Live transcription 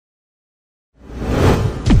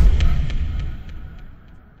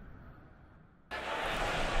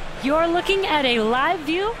You're looking at a live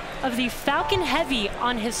view of the Falcon Heavy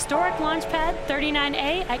on historic launch pad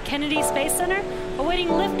 39A at Kennedy Space Center, awaiting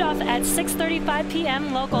liftoff at 6:35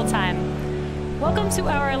 p.m. local time. Welcome to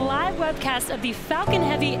our live webcast of the Falcon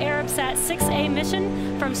Heavy Arabsat 6A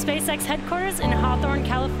mission from SpaceX headquarters in Hawthorne,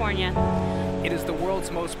 California. It is the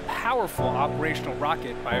world's most powerful operational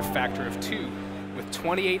rocket by a factor of 2. With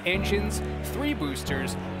 28 engines, 3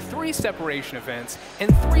 boosters, 3 separation events,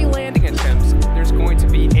 and 3 landing attempts, there's going to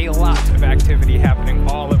be a lot of activity happening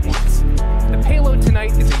all at once. The payload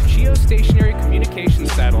tonight is a geostationary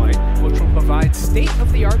communications satellite, which will provide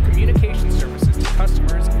state-of-the-art communication services to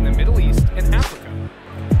customers in the Middle East and Africa.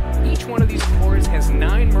 Each one of these cores has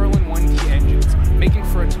 9 Merlin 1D engines, making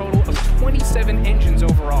for a total of 27 engines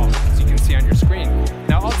overall, as you can see on your screen.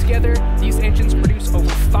 Now altogether, these engines produce over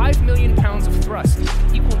 5 million pounds of thrust,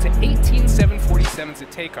 equal to 18 747s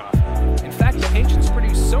at takeoff. In fact, the engines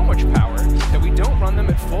produce so much power that we don't run them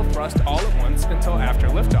at full thrust all at once until after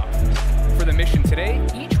liftoff. For the mission today,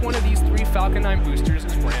 each one of these 3 Falcon 9 boosters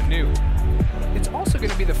is brand new. It's also going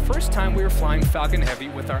to be the first time we are flying Falcon Heavy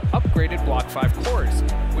with our upgraded Block 5 cores,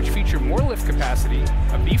 which feature more lift capacity,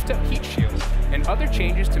 a beefed-up heat shield, and other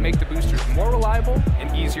changes to make the boosters more reliable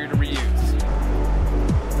and easier to reuse.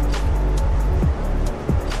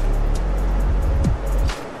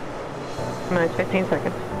 Minus 15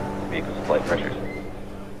 seconds. Vehicle's flight pressures.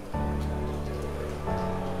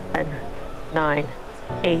 10, 9,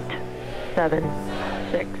 8, 7,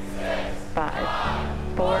 6, 5,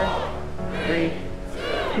 4, 3,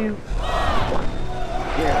 2, 1,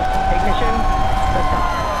 0. Ignition, liftoff.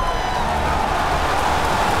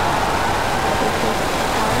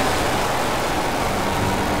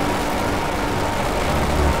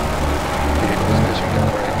 Vehicle's mission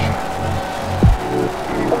downrange.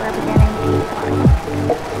 We're beginning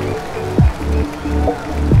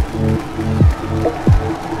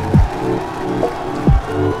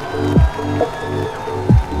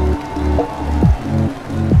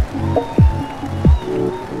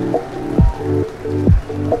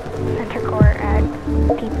center core at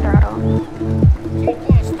deep throttle.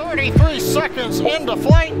 Plus 33 seconds into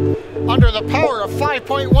flight, under the power of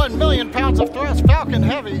 5.1 million pounds of thrust, Falcon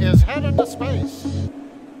Heavy is headed to space.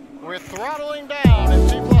 We're throttling down in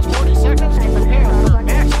T plus 40 seconds to prepare for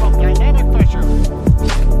maximum dynamic pressure.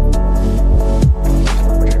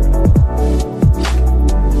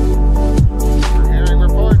 We're hearing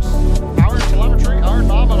reports. Power and telemetry are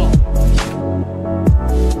nominal.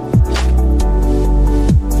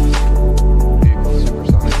 Vehicle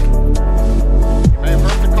supersonic. You may have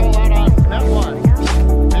heard the call out on net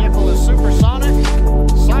 1. Vehicle is supersonic.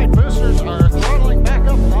 Side boosters are throttling back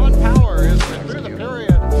up on power as we're through the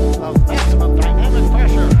period of maximum dynamic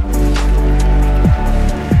pressure.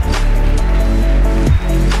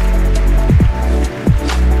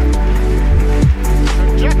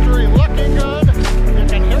 Trajectory looking good. You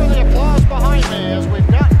can hear the applause behind me as we've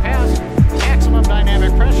gotten past maximum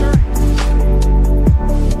dynamic pressure.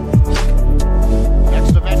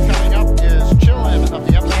 Next event coming up is chill-in of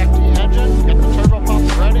the FACT engine. Get the turbo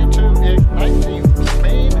pump ready to ignite the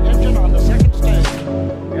main engine on the second stage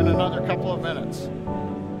in another couple of minutes.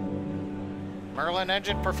 Merlin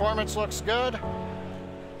engine performance looks good.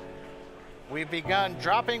 We've begun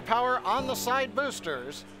dropping power on the side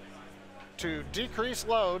boosters to decrease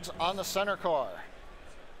loads on the center core.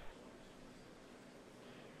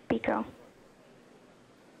 Pico.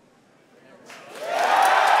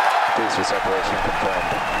 Booster separation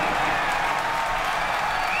confirmed.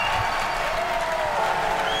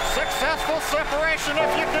 Successful separation,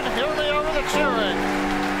 if you can hear me over the cheering.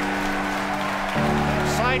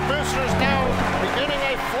 Side boosters now beginning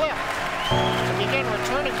a flip to begin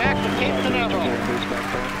returning back to Cape Canaveral.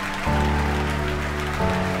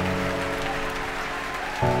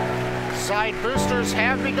 Side boosters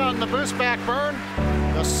have begun the boost back burn.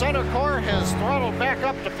 The center core has throttled back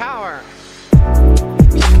up to power.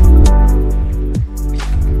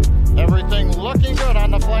 Everything looking good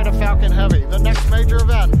on the flight of Falcon Heavy. The next major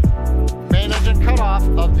event, main engine cutoff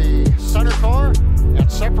of the center core and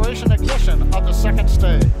separation ignition of the second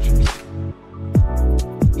stage.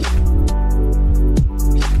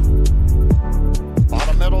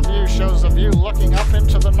 Bottom middle view shows the view looking up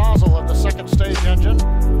into the nozzle of the second stage engine.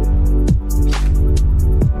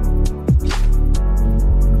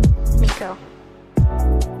 Pico.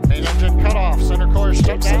 Main engine cutoff, center core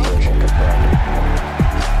shut down. Separation confirmed.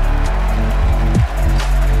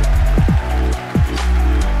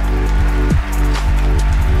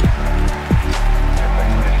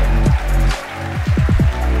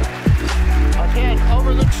 Again,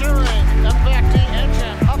 over the cheering, MVAC-D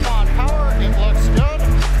engine up on power, it looks good.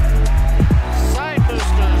 Side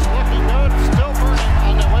boosters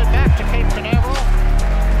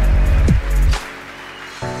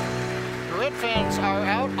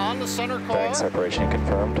the center core. Fairing separation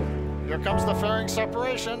confirmed. Here comes the fairing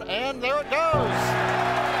separation, and there it goes.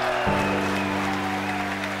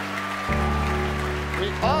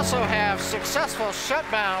 We also have successful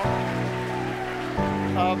shutdown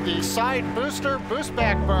of the side booster boost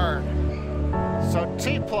back burn. So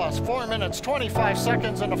T plus 4 minutes 25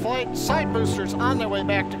 seconds into flight. Side boosters on their way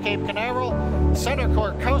back to Cape Canaveral. Center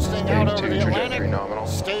core coasting out over the Atlantic. Nominal.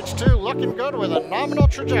 Stage 2 looking good with a nominal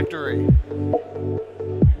trajectory.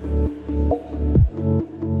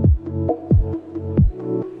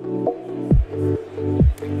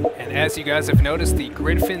 And as you guys have noticed, the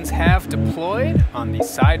grid fins have deployed on the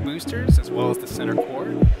side boosters as well as the center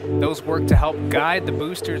core. Those work to help guide the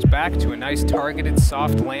boosters back to a nice targeted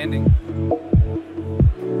soft landing.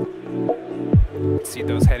 See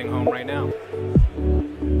those heading home right now.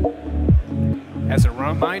 As a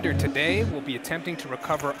reminder, today we'll be attempting to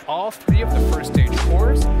recover all 3 of the first stage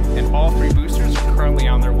cores, and all 3 boosters are currently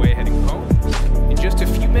on their way heading home. In just a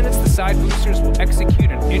few minutes, the side boosters will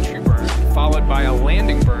execute an entry burn, followed by a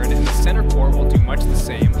landing burn, and the center core will do much the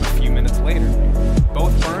same a few minutes later.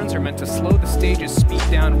 Both burns are meant to slow the stage's speed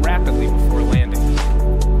down rapidly before landing.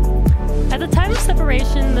 At the time of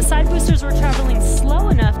separation, the side boosters were traveling slow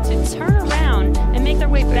enough to turn around and make their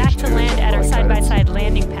way back to land at our side-by-side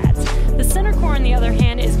landing pads. The center core, on the other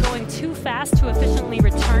hand, is going too fast to efficiently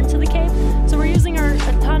return to the Cape, so we're using our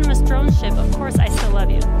autonomous drone ship, Of Course I Still Love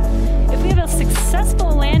You. If we have a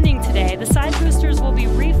successful landing today, the side boosters will be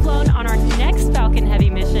reflown on our next Falcon Heavy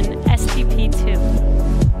mission, STP-2.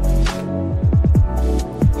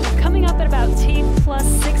 Coming up at about T plus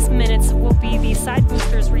 6 minutes will be the side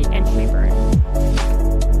boosters re-entry burn.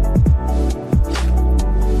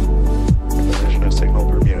 Position of signal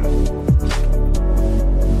Bermuda.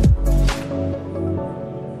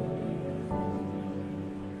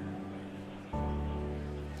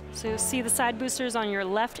 So you'll see the side boosters on your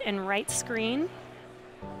left and right screen.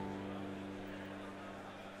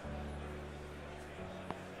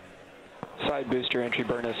 Side booster entry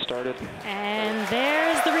burn has started. And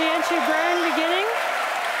there's the re-entry burn beginning.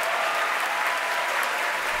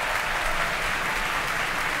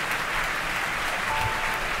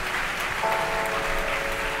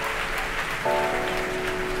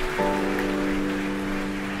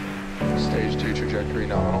 Stage 2 trajectory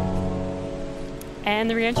nominal. And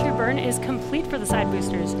the re-entry burn is complete for the side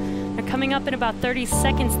boosters. Now coming up in about 30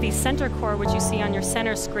 seconds, the center core, which you see on your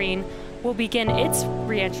center screen, will begin its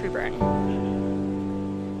re-entry burn.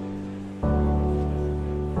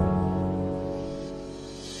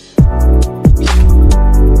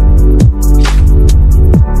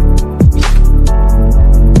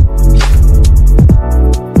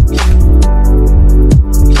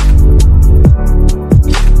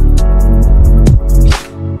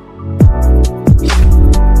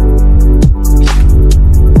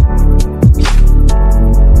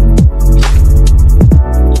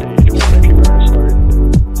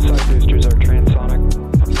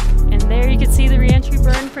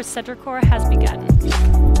 Center core has begun.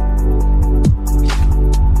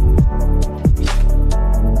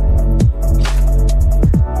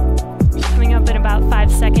 Coming up in about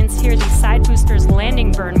 5 seconds here, the side boosters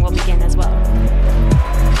landing burn will begin as well.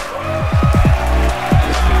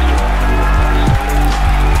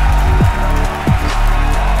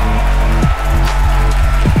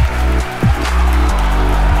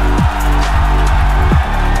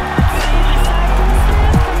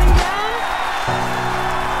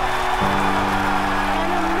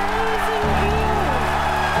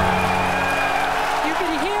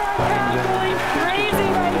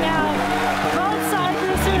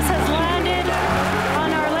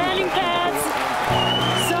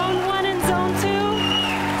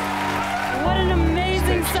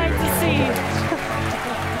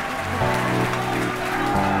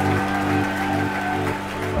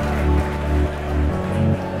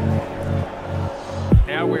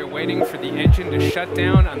 Now we're waiting for the engine to shut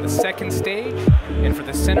down on the second stage and for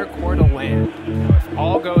the center core to land. Now, if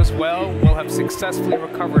all goes well, we'll have successfully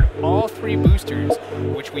recovered all 3 boosters,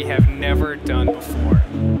 which we have never done before.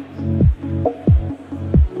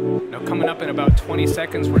 Now coming up in about 20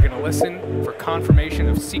 seconds, we're going to listen for confirmation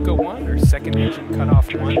of SECO 1, or second engine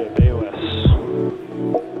cutoff 1.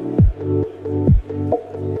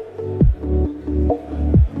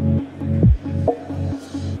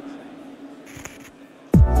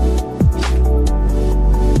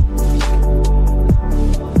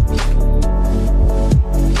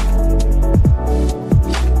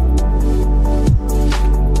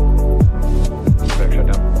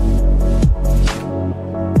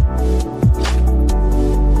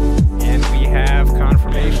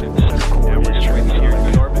 Now we're just waiting here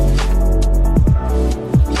in orbit.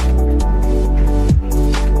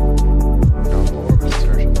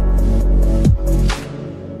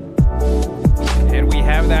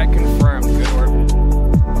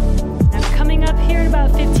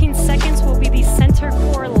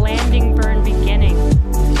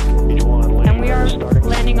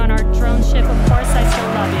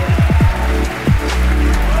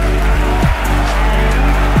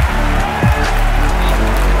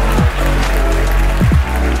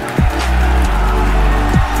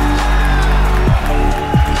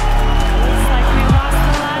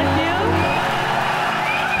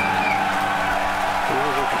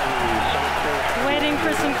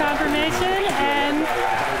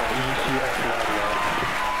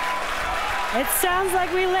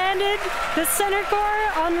 like we landed the center core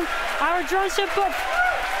on our drone ship.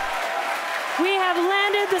 We have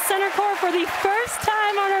landed the center core for the first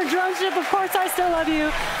time on our drone ship. Of course, I still love you.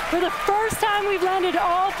 For the first time, we've landed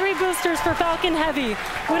all 3 boosters for Falcon Heavy.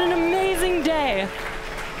 What an amazing day.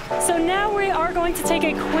 So now we are going to take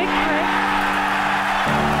a quick break.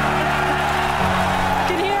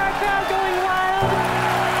 You can hear our crowd going wild.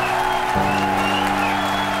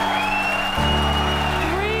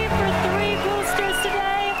 3 for 3 boosters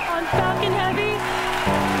today on Falcon Heavy.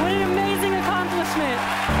 What an amazing accomplishment.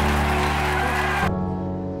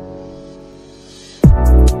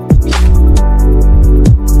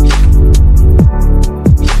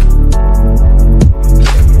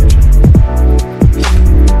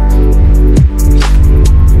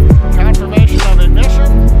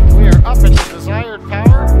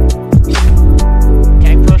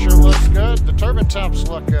 Temps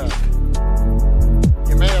look good.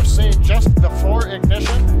 You may have seen just before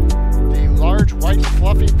ignition the large white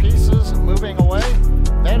fluffy pieces moving away.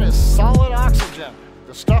 That is solid oxygen.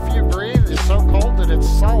 The stuff you breathe is so cold that it's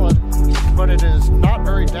solid, but it is not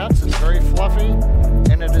very dense, it's very fluffy,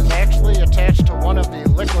 and it is actually attached to one of the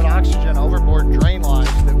liquid oxygen overboard drain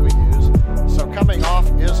lines that we use, so coming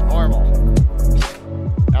off is normal.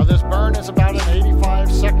 Now this burn is about an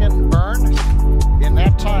 85-second burn. In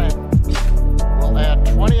that time, we'll add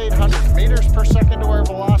 2,800 meters per second to our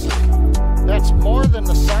velocity. That's more than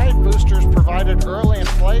the side boosters provided early in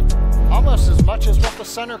flight, almost as much as what the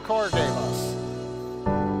center core gave us.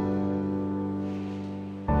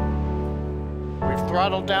 We've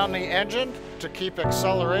throttled down the engine to keep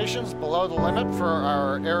accelerations below the limit for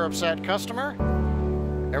our Arabsat customer.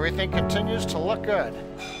 Everything continues to look good.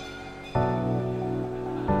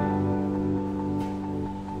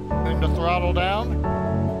 Going to throttle down.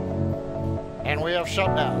 And we have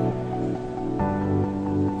shut down.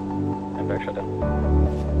 And back shut down.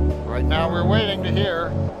 Right now we're waiting to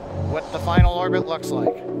hear what the final orbit looks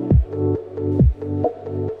like.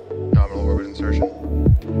 Nominal orbit insertion.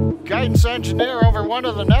 Guidance engineer over one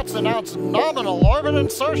of the nets announced nominal orbit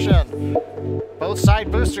insertion. Both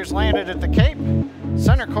side boosters landed at the Cape.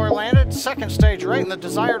 Center core landed, second stage right in the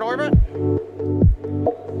desired orbit.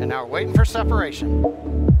 And now we're waiting for separation.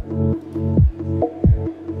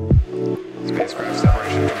 Spacecraft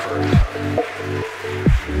separation confirmed.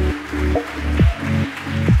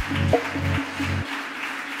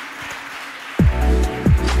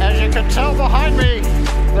 As you can tell behind me,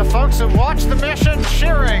 the folks who watched the mission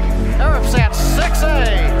cheering. Arabsat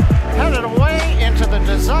 6A headed away into the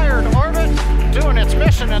desired orbit, doing its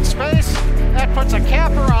mission in space. That puts a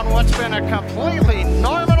capper on what's been a completely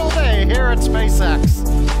normal day here at SpaceX.